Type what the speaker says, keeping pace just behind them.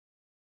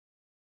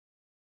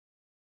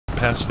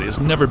capacity has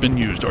never been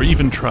used or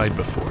even tried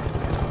before.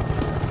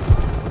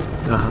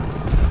 Uh-huh.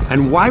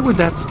 And why would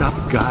that stop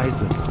guys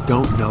that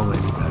don't know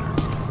any better?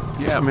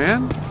 Yeah,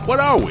 man.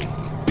 What are we?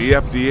 The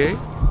FDA?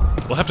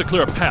 We'll have to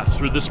clear a path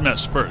through this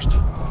mess first.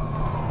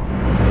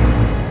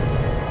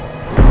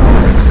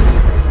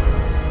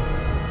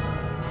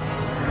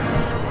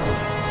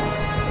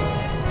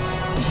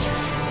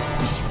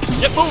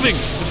 Get moving!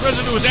 This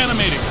residue is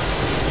animating.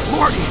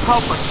 Morty,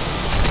 help us!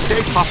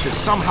 Stay Puft is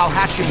somehow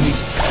hatching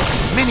these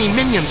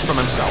mini-minions from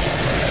himself.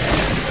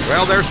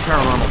 Well, there's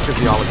paranormal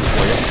physiology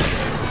for you.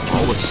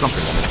 Always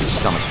something to make your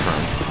stomach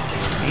turn.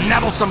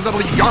 Nettlesome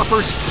little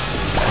yarpers!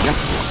 Yep,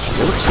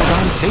 they look so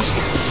darn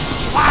tasty.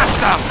 Blast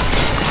them!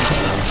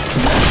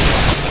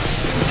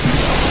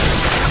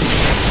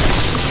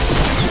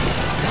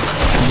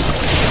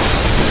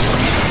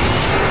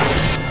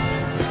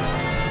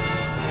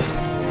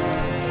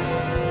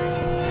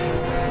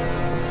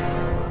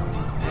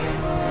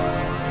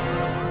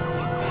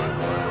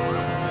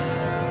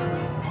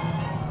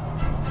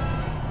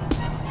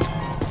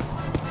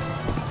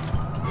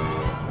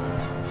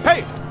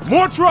 Hey!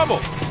 More trouble!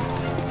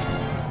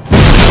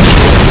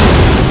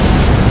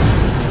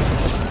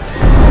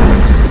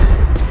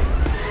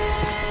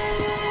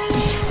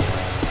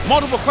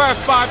 Multiple Class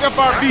 5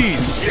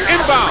 FRBs,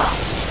 inbound!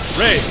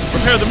 Ray,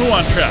 prepare the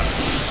muon trap.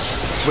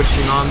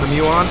 Switching on the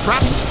muon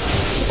trap?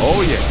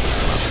 Oh yeah,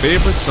 my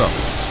favorite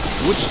subject.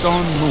 Switched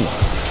on muon.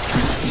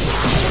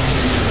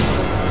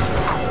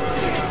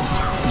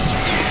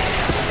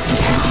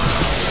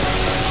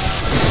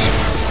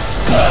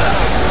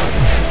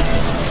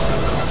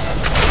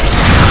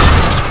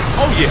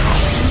 Oh yeah,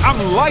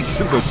 I'm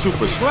liking the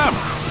Super Slammer.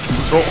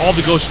 Throw all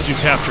the ghosts you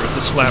capture at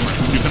the slammer.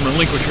 You can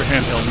relinquish your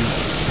handheld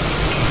unit.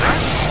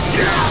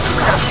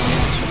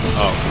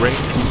 Ray,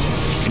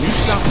 can you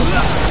stop the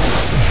left?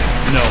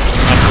 No,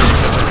 not doing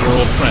it. We're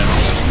old friends.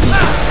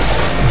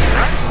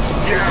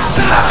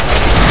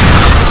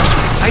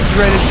 I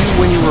dreaded you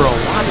when you were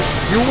alive.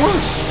 You're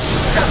worse.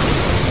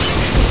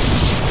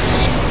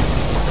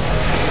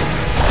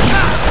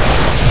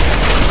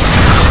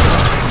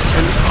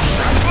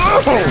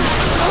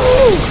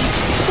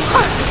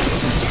 What?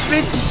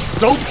 Big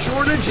soap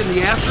shortage in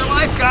the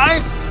afterlife,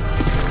 guys?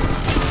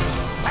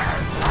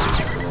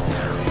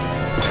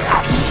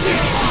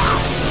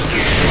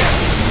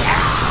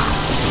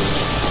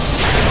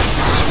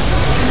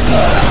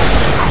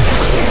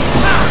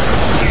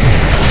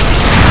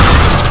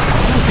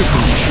 Look at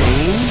them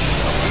change.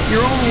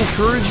 You're only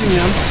encouraging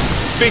them.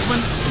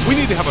 Bateman, we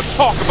need to have a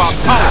talk about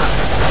politics.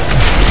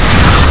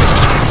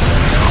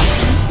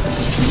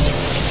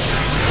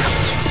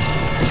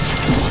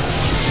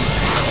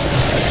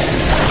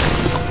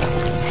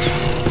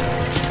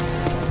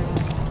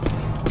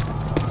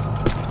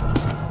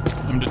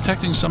 I'm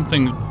detecting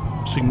something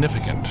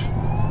significant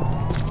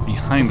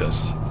behind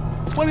us.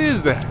 What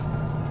is that?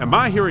 Am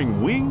I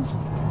hearing wings?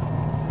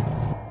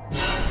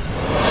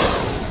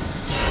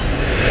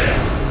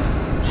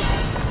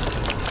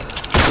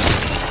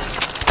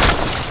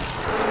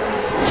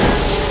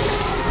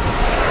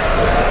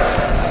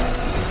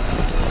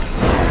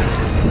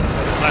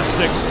 Class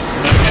 6,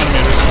 net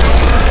animators.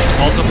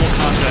 Multiple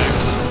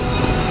contacts.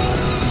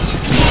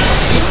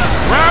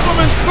 Grab them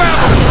and slam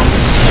them!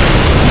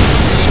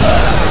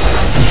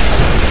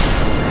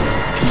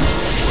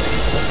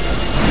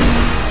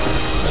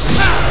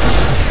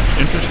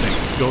 Interesting.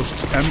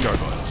 Ghosts and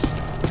gargoyles.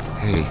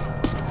 Hey,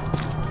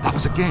 that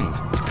was a game.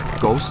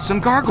 Ghosts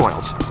and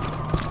Gargoyles.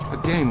 A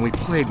game we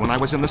played when I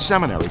was in the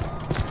seminary.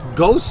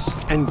 Ghosts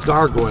and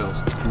gargoyles.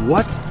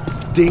 What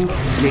dink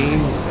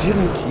game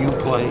didn't you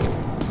play?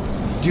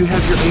 Do you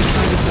have your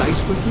 8-sided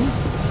dice with you?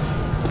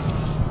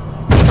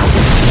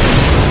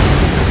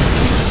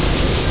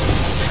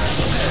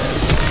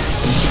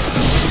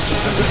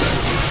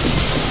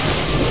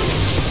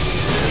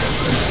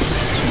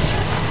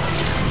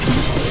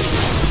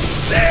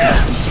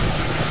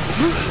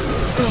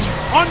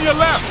 On your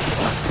left!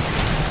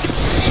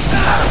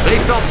 They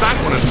felt that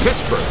one in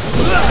Pittsburgh.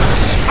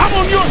 I'm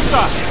on your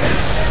side!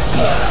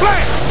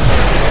 Blam!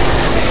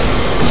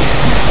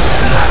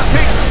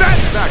 Take that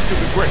back to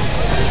the grave!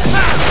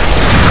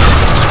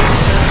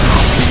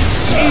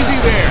 Easy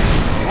there!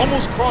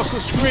 Almost crossed the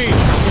screen!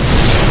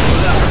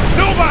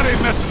 Nobody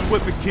messes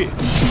with the kid!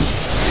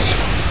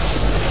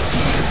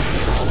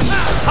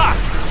 Ha!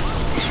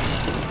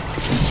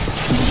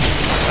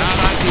 Bad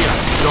idea.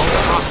 Don't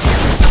cross me.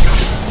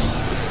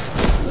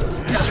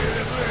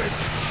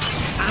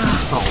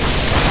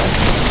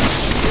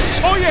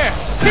 Oh yeah!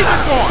 Keep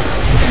it going!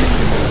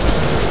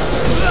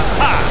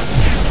 Ha!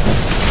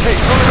 Hey,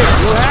 over here,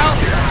 little help?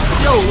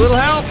 Yo, little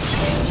help?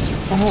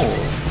 Oh.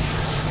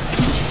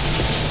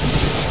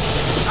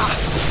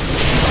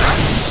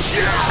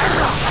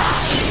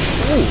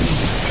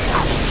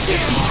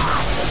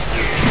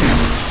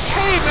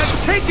 Hey man,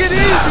 take it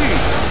easy!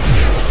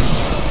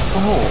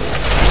 Oh.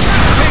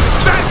 Take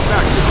that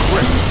back to the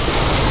grip!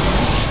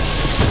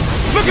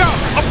 Look out!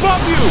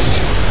 Above you!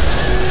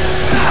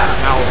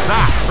 Now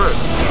that hurt.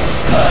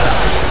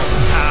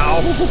 Ow.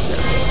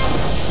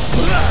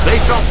 They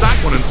felt that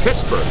one in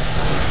Pittsburgh.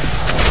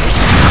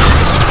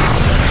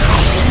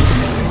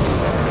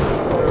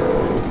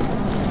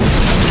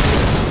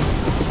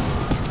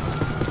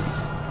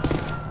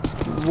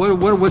 What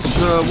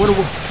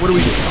do we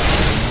do?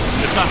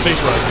 It's not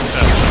vaporizing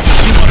test.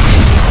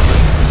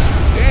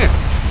 Damn,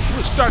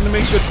 we're starting to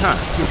make good time.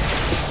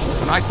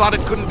 And I thought it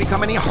couldn't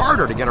become any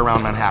harder to get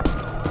around Manhattan.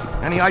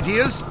 Any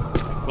ideas?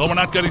 Well, we're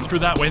not getting through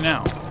that way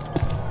now.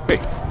 Hey,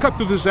 cut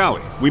through this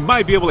alley. We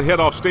might be able to head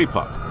off Stay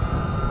Puft.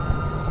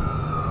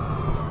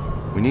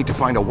 We need to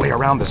find a way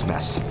around this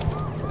mess.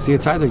 See,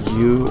 it's either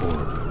you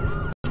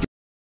or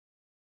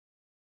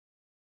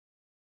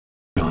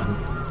John,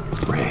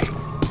 Ray,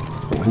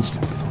 or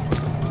Winston.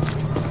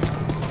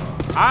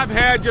 I've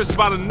had just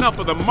about enough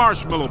of the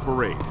marshmallow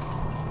parade.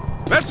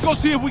 Let's go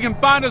see if we can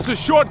find us a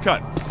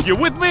shortcut. You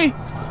with me?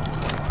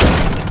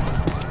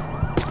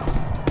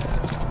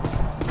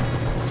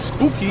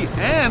 Spooky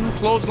and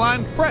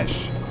clothesline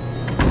fresh.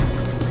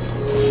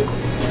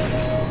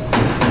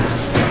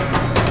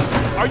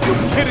 Are you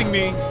kidding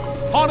me?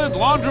 Haunted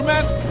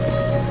laundromat?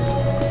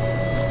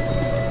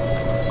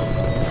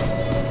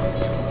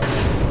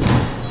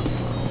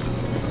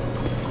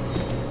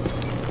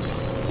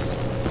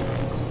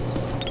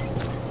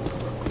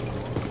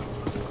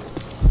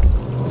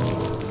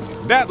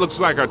 That looks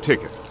like our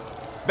ticket.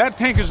 That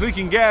tank is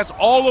leaking gas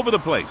all over the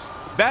place.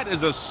 That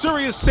is a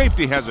serious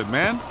safety hazard,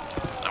 man.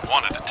 I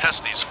wanted to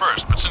test these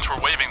first, but since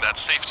we're waiving that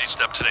safety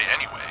step today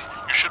anyway,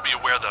 you should be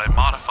aware that I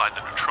modified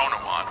the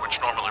neutrino wand, which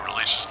normally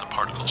releases the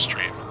particle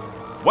stream.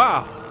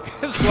 Wow,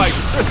 it's like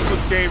Christmas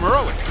came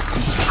early.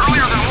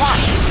 Earlier than what?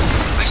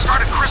 They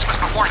started Christmas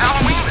before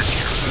Halloween this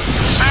year.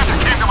 Santa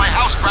came to my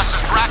house dressed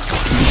as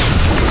Dracula.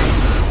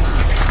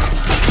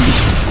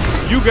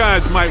 You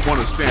guys might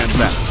want to stand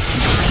back.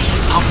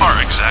 How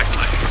far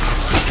exactly?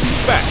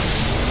 Back.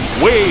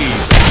 Way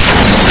back.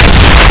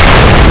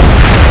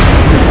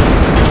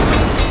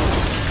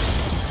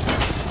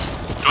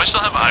 Do I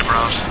still have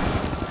eyebrows?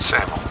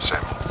 Sample.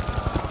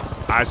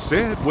 I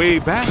said way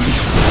back. Nicely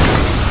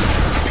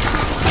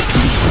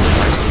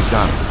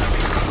done.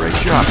 Great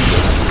job.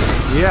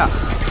 Yeah,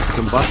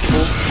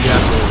 combustible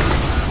gasoline.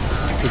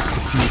 It's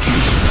the future.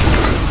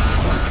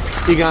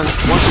 Egon,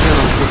 once again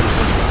on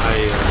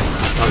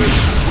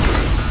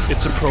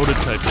It's a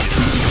prototype, Peter.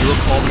 Do you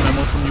recall the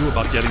memo from you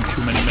about getting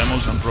too many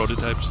memos on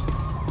prototypes?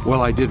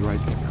 well, I did write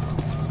that down.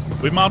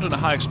 We've mounted a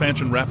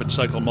high-expansion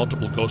rapid-cycle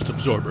multiple ghost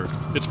absorber.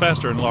 It's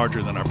faster and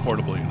larger than our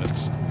portable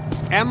units.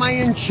 Am I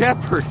in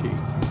jeopardy?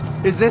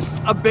 Is this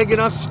a big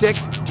enough stick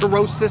to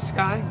roast this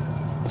guy?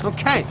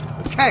 Okay.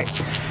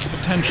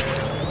 Potentially,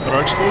 but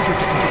our exposure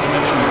to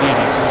interdimensional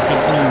beings has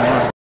been only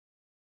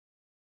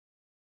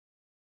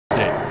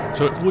marginal,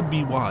 so it would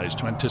be wise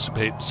to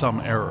anticipate some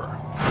error.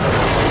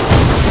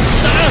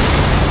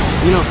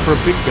 You know, for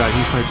a big guy,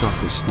 he fights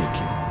awfully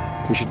sneaky.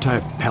 We should tie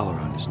a bell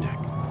around his neck.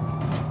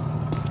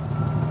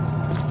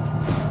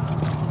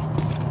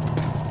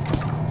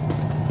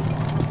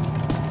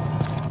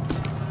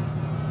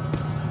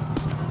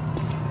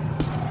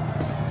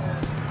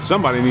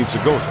 Somebody needs a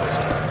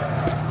Ghostbuster.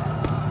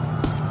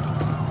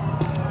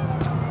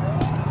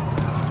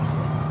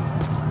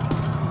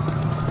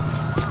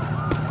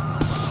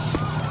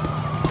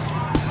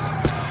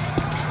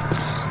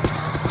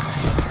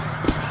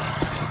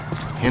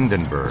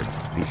 Hindenburg,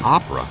 the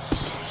opera.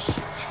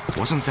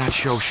 Wasn't that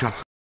show shut